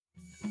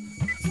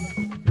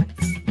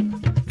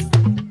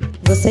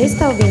Você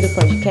está ouvindo o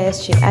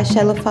podcast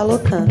Axela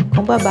Falocan,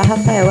 com Babá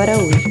Rafael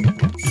Araújo.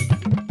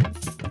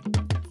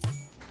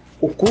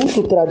 O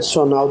culto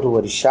tradicional do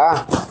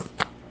orixá,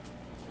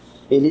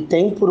 ele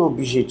tem por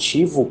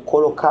objetivo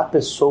colocar a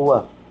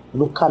pessoa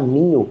no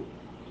caminho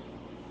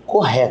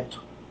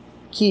correto,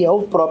 que é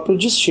o próprio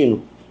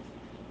destino.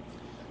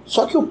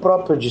 Só que o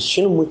próprio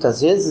destino,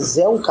 muitas vezes,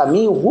 é um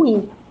caminho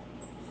ruim.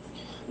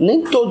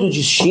 Nem todo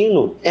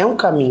destino é um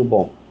caminho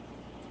bom.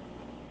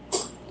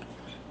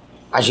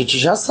 A gente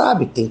já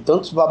sabe, tem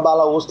tantos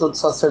babalaôs, tantos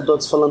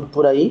sacerdotes falando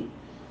por aí,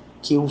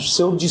 que o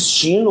seu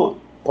destino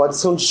pode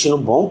ser um destino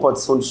bom, pode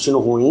ser um destino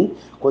ruim.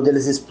 Quando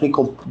eles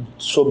explicam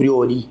sobre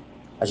Ori,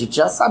 a gente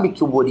já sabe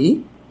que o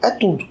Ori é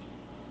tudo.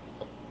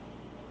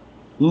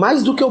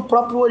 Mais do que o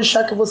próprio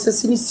orixá que você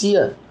se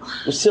inicia.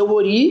 O seu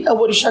Ori é o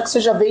orixá que você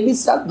já veio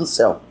iniciado do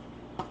céu.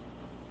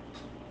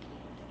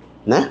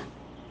 Né?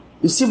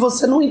 E se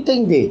você não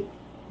entender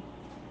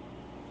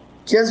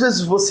que às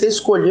vezes você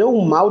escolheu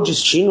um mau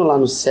destino lá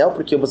no céu,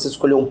 porque você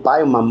escolheu um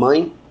pai, uma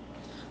mãe,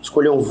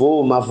 escolheu um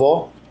vô, uma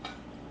avó,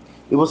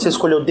 e você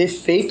escolheu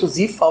defeitos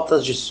e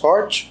faltas de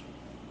sorte,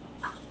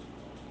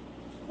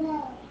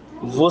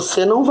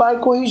 você não vai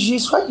corrigir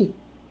isso aí.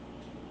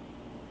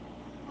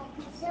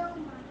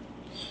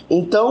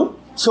 Então,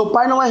 seu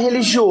pai não é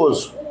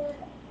religioso.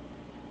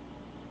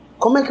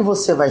 Como é que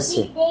você vai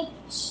ser?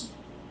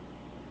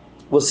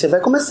 Você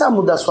vai começar a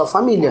mudar sua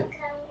família.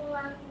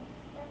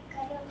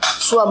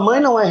 Sua mãe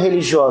não é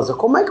religiosa.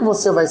 Como é que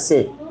você vai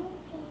ser?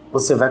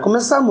 Você vai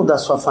começar a mudar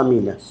sua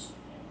família.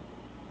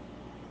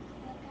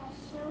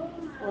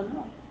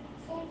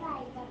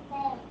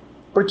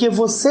 Porque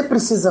você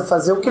precisa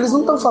fazer o que eles não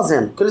estão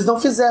fazendo, o que eles não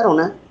fizeram,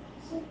 né?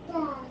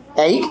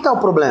 É aí que está o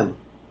problema.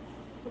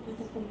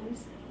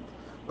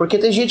 Porque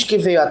tem gente que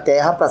veio à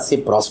Terra para ser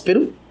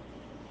próspero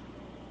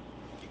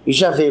e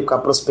já veio com a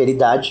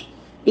prosperidade.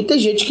 E tem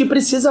gente que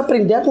precisa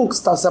aprender a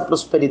conquistar essa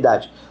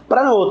prosperidade.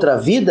 Para na outra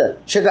vida,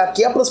 chegar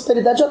aqui, a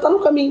prosperidade já está no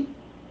caminho.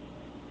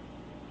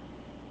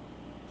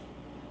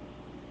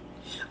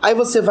 Aí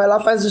você vai lá,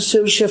 faz o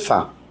seu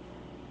Ixefá.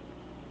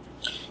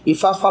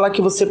 Ifá fala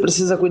que você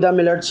precisa cuidar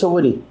melhor do seu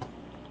Ori.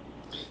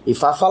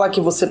 Ifá fala que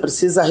você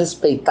precisa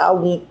respeitar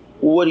o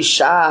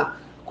orixá,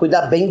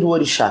 cuidar bem do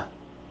orixá.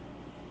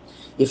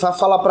 Ifá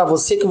fala para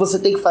você que você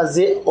tem que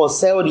fazer o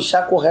seu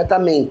orixá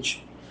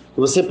corretamente. Que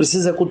você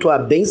precisa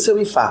cultuar bem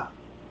seu Ifá.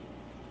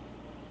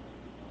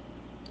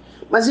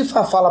 Mas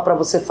Ifá fala para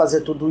você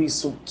fazer tudo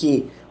isso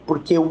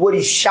porque o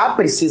orixá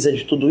precisa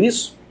de tudo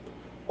isso?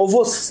 Ou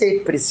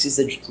você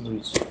precisa de tudo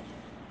isso?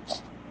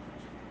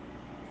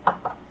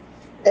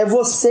 É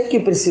você que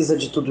precisa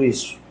de tudo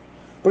isso.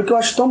 Porque eu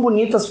acho tão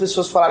bonito as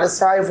pessoas falarem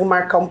assim, eu vou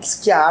marcar um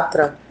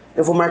psiquiatra,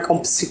 eu vou marcar um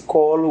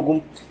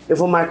psicólogo, eu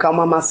vou marcar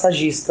uma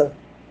massagista.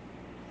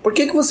 Por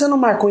que você não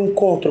marca um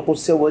encontro com o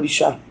seu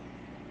orixá?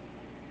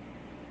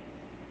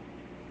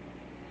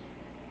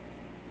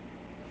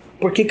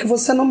 Por que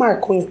você não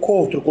marca um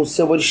encontro com o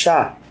seu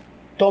orixá?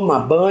 Toma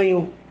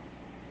banho,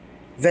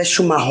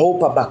 veste uma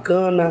roupa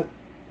bacana,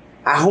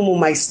 arruma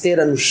uma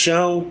esteira no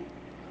chão,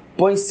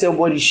 põe seu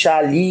orixá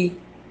ali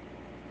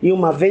e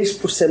uma vez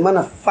por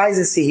semana faz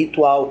esse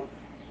ritual,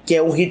 que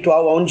é um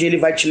ritual onde ele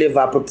vai te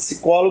levar para o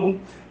psicólogo,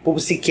 para o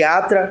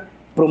psiquiatra,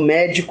 para o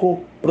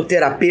médico, para o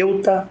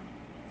terapeuta.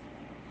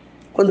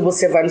 Quando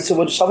você vai no seu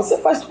orixá, você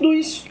faz tudo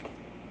isso.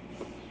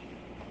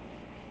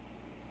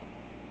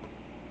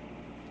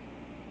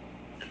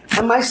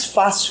 É mais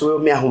fácil eu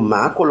me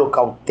arrumar,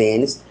 colocar o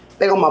tênis,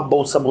 pegar uma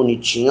bolsa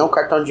bonitinha, um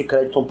cartão de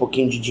crédito, um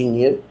pouquinho de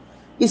dinheiro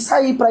e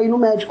sair para ir no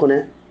médico,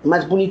 né?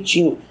 Mais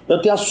bonitinho.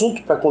 Eu tenho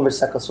assunto para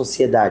conversar com a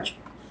sociedade.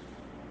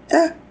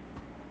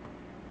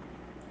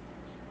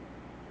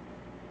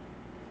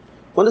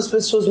 Quando as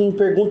pessoas me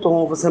perguntam,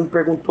 ou você me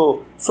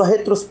perguntou, sua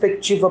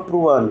retrospectiva para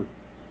o ano.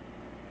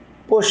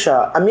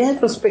 Poxa, a minha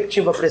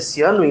retrospectiva para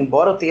esse ano,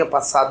 embora eu tenha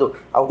passado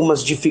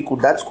algumas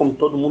dificuldades, como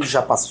todo mundo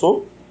já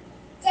passou,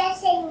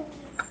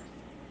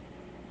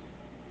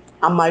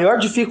 a maior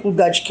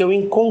dificuldade que eu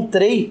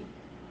encontrei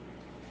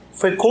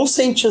foi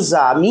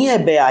conscientizar a minha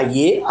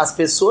EBAIE, as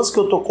pessoas que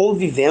eu estou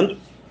convivendo,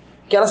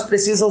 que elas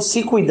precisam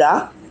se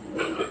cuidar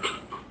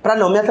para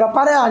não me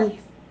atrapalharem.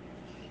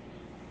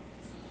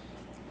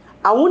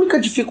 A única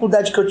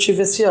dificuldade que eu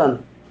tive esse ano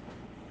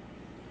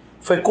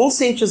foi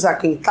conscientizar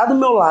quem está do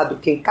meu lado,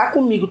 quem está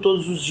comigo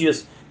todos os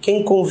dias,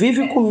 quem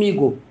convive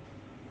comigo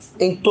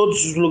em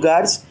todos os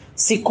lugares,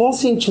 se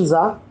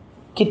conscientizar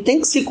que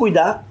tem que se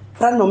cuidar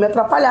para não me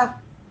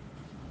atrapalhar.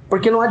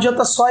 Porque não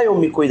adianta só eu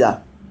me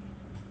cuidar.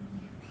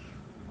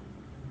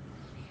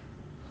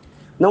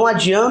 Não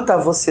adianta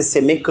você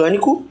ser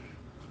mecânico,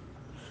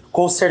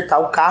 consertar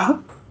o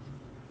carro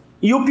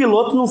e o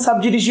piloto não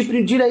sabe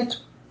dirigir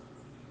direito.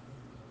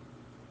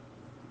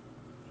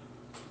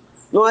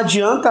 Não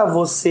adianta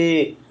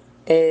você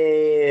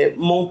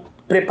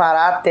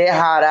preparar a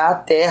terra, arar a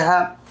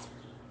terra,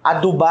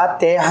 adubar a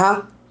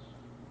terra,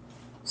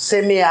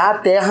 semear a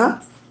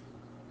terra.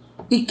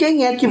 E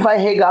quem é que vai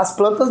regar as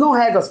plantas? Não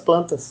rega as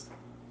plantas.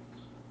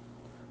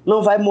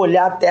 Não vai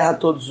molhar a terra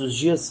todos os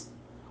dias.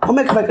 Como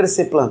é que vai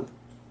crescer planta?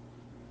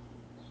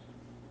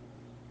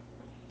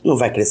 Não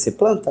vai crescer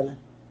planta, né?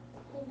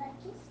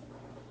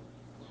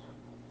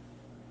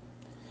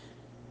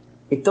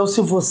 Então,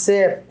 se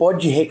você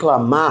pode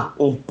reclamar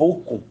um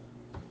pouco,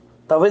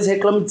 talvez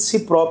reclame de si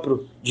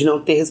próprio, de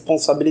não ter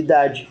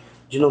responsabilidade,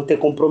 de não ter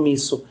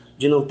compromisso,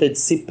 de não ter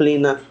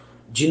disciplina,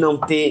 de não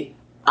ter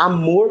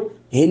amor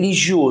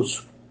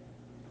religioso.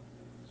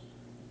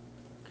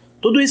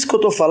 Tudo isso que eu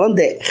estou falando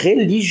é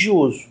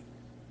religioso.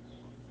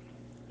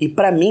 E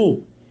para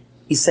mim,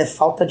 isso é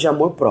falta de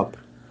amor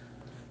próprio.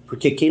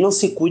 Porque quem não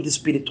se cuida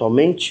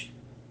espiritualmente,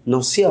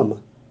 não se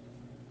ama.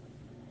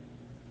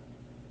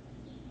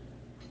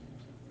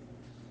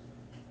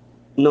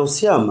 Não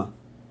se ama.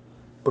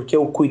 Porque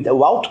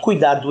o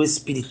autocuidado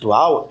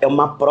espiritual é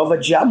uma prova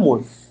de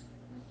amor.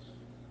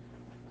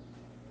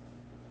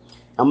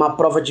 É uma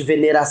prova de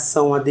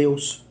veneração a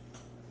Deus.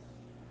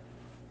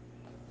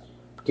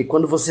 Porque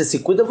quando você se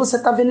cuida, você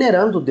está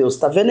venerando Deus,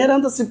 está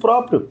venerando a si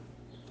próprio.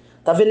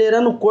 Está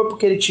venerando o corpo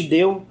que Ele te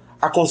deu,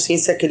 a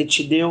consciência que Ele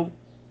te deu.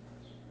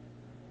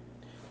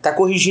 Está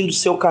corrigindo o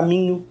seu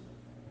caminho.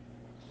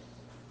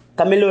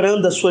 Está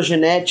melhorando a sua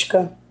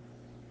genética.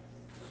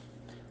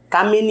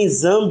 Está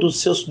amenizando os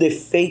seus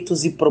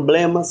defeitos e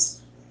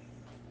problemas.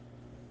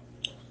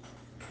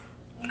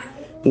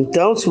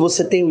 Então, se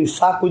você tem o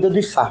Ifá, cuida do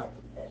Ifá.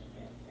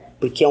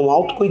 Porque é um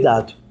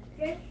autocuidado.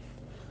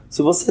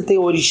 Se você tem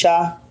o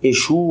Orixá,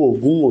 Exu,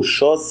 Ogum,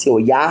 Oxóssi,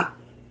 Oyá,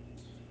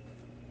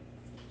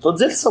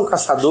 todos eles são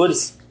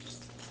caçadores,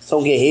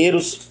 são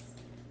guerreiros.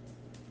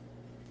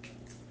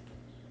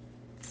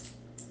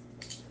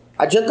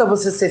 Adianta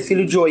você ser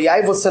filho de Oyá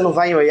e você não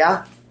vai em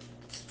Oyá?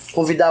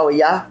 Convidar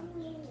Oyá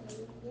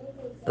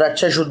para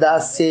te ajudar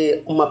a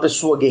ser uma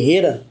pessoa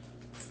guerreira?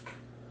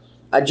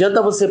 Adianta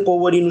você pôr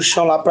o olho no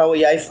chão lá para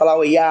Oyá e falar: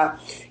 Oyá,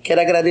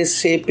 quero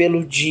agradecer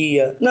pelo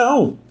dia.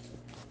 Não.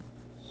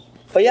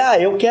 Oyá,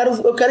 eu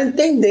quero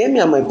entender,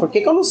 minha mãe, por que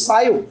eu não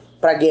saio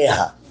pra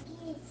guerra?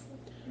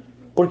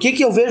 Por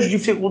que eu vejo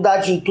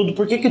dificuldade em tudo?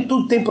 Por que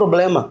tudo tem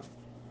problema?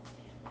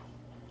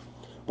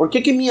 Por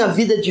que minha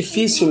vida é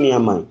difícil, minha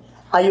mãe?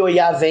 Aí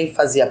Oyá vem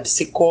fazer a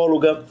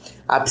psicóloga,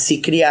 a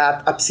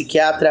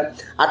psiquiatra,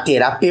 a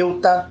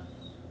terapeuta,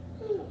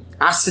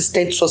 a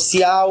assistente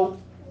social.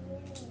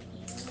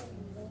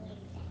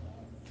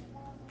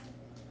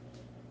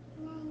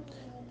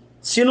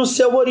 Se no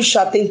seu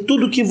orixá tem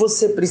tudo que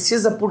você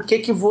precisa, por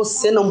que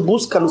você não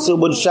busca no seu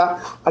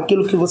orixá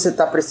aquilo que você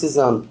está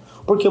precisando?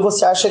 Porque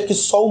você acha que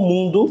só o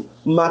mundo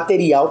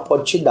material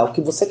pode te dar o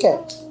que você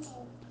quer.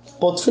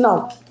 Ponto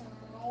final.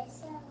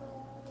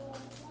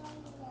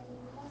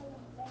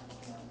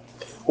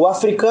 O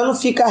africano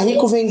fica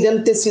rico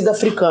vendendo tecido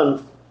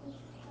africano.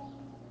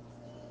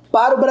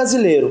 Para o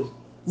brasileiro.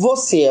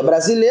 Você é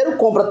brasileiro,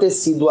 compra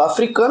tecido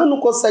africano, não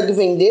consegue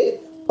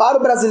vender. Para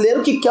o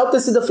brasileiro que quer o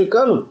tecido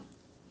africano.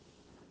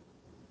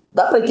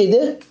 Dá para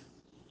entender?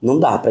 Não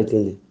dá para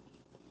entender.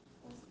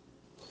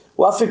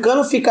 O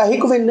africano fica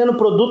rico vendendo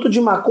produto de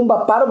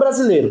macumba para o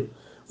brasileiro.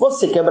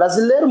 Você que é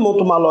brasileiro,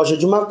 monta uma loja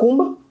de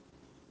macumba,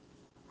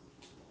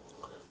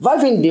 vai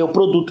vender o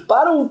produto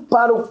para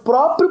o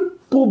próprio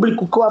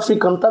público que o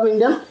africano está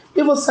vendendo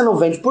e você não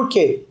vende. Por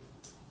quê?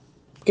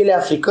 Porque ele é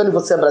africano e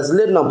você é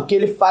brasileiro? Não, porque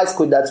ele faz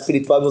cuidado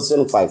espiritual e você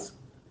não faz.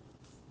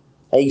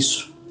 É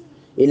isso.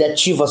 Ele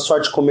ativa a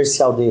sorte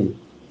comercial dele.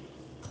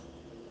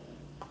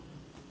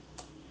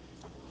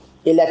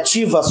 Ele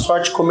ativa a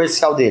sorte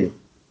comercial dele.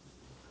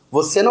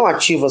 Você não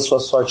ativa a sua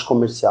sorte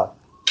comercial.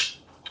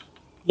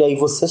 E aí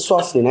você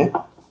sofre, né?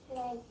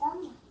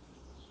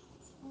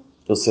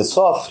 Você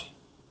sofre.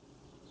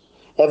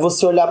 É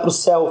você olhar para o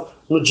céu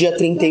no dia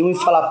 31 e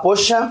falar: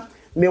 poxa,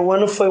 meu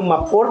ano foi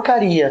uma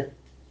porcaria.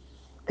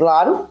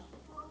 Claro,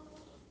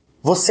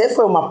 você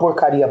foi uma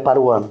porcaria para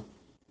o ano.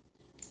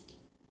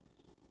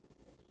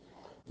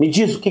 Me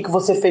diz o que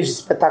você fez de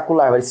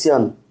espetacular esse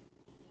ano.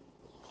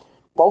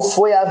 Qual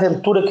foi a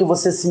aventura que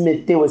você se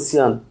meteu esse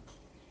ano?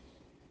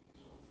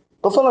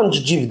 Tô falando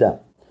de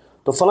dívida.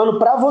 Tô falando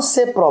para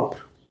você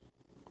próprio.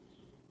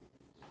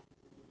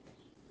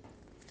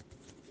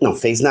 Não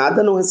fez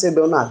nada, não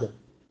recebeu nada.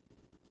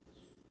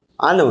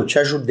 Ah, não, eu te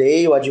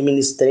ajudei, eu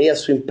administrei a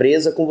sua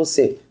empresa com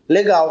você.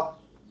 Legal.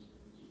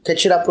 Quer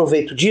tirar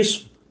proveito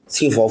disso?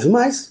 Se envolve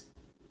mais.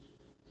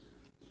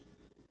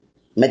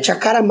 Mete a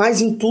cara mais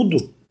em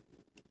tudo.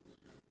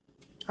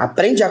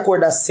 Aprende a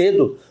acordar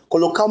cedo,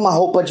 colocar uma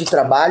roupa de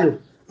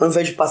trabalho, ao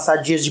invés de passar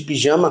dias de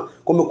pijama,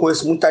 como eu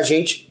conheço muita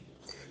gente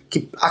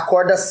que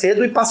acorda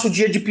cedo e passa o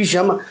dia de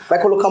pijama,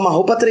 vai colocar uma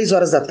roupa às 3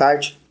 horas da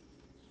tarde.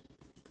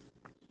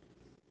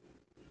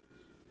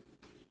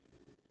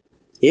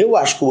 Eu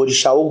acho que o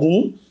Orixá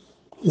Ogum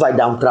vai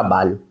dar um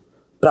trabalho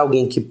para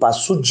alguém que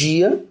passa o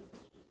dia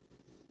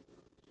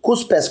com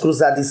os pés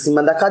cruzados em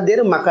cima da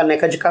cadeira, uma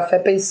caneca de café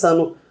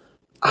pensando: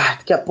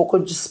 daqui a pouco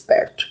eu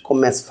desperto e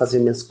começo a fazer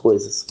minhas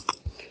coisas.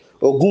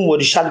 Ogum,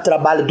 Orixá do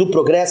trabalho, do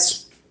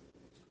progresso.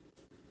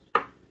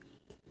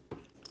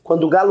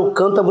 Quando o galo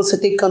canta, você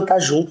tem que cantar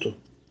junto.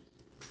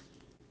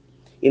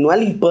 E não é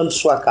limpando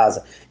sua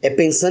casa, é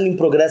pensando em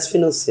progresso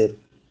financeiro.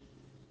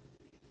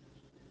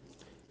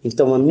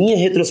 Então a minha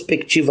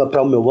retrospectiva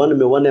para o meu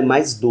ano é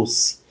mais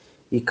doce.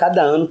 E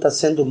cada ano está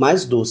sendo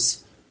mais doce,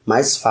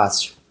 mais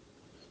fácil.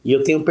 E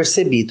eu tenho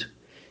percebido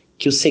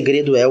que o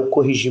segredo é o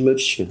corrigir meu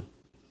destino.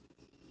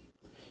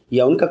 E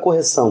a única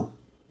correção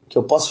que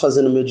eu posso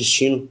fazer no meu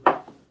destino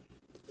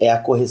é a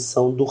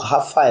correção do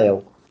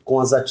Rafael, com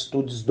as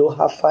atitudes do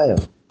Rafael.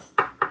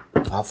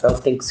 O Rafael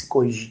tem que se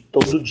corrigir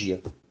todo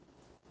dia.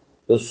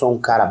 Eu sou um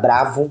cara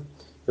bravo,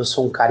 eu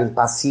sou um cara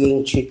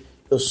impaciente,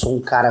 eu sou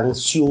um cara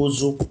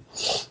ansioso.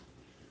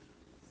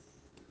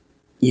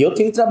 E eu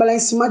tenho que trabalhar em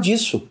cima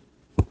disso.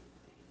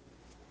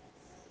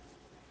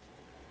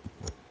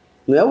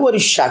 Não é o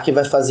orixá que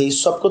vai fazer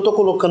isso só porque eu tô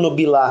colocando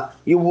obi lá.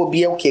 E o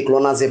obi é o quê?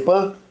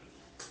 Clonazepam?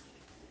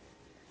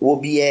 O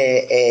obi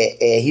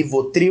é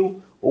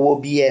Rivotril? O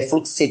obi é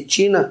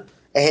fluoxetina?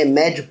 É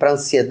remédio para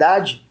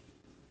ansiedade?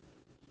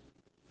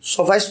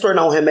 Só vai se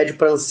tornar um remédio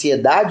para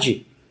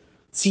ansiedade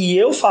se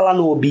eu falar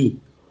no obi.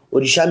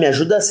 Orixá, me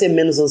ajuda a ser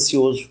menos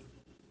ansioso.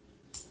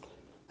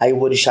 Aí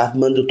o orixá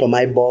manda eu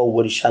tomar ebol, o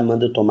orixá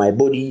manda eu tomar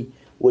ebori.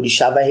 O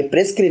orixá vai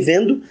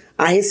prescrevendo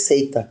a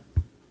receita.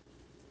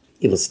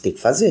 E você tem que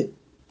fazer.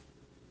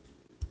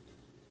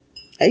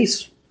 É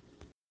isso.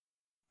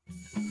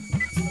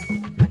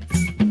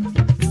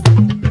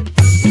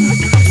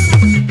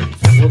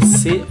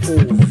 Você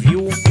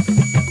ouviu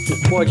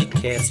o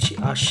podcast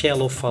Axé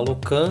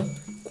Falocan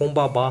com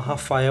babá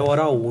Rafael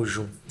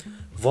Araújo.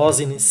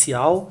 Voz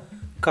inicial,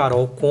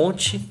 Carol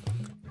Conte.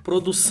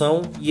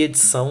 Produção e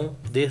edição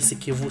desse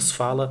que vos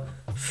fala,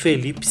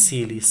 Felipe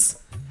Siles.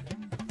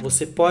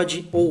 Você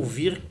pode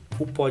ouvir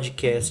o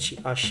podcast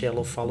Axé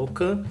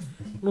Falocan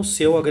no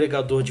seu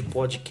agregador de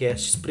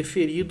podcasts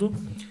preferido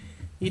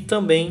e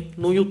também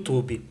no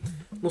YouTube.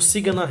 Nos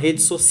siga nas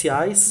redes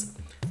sociais,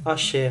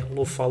 Axé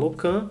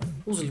Falocan.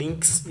 Os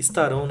links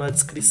estarão na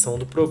descrição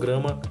do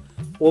programa.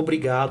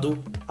 Obrigado,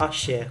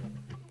 Axé.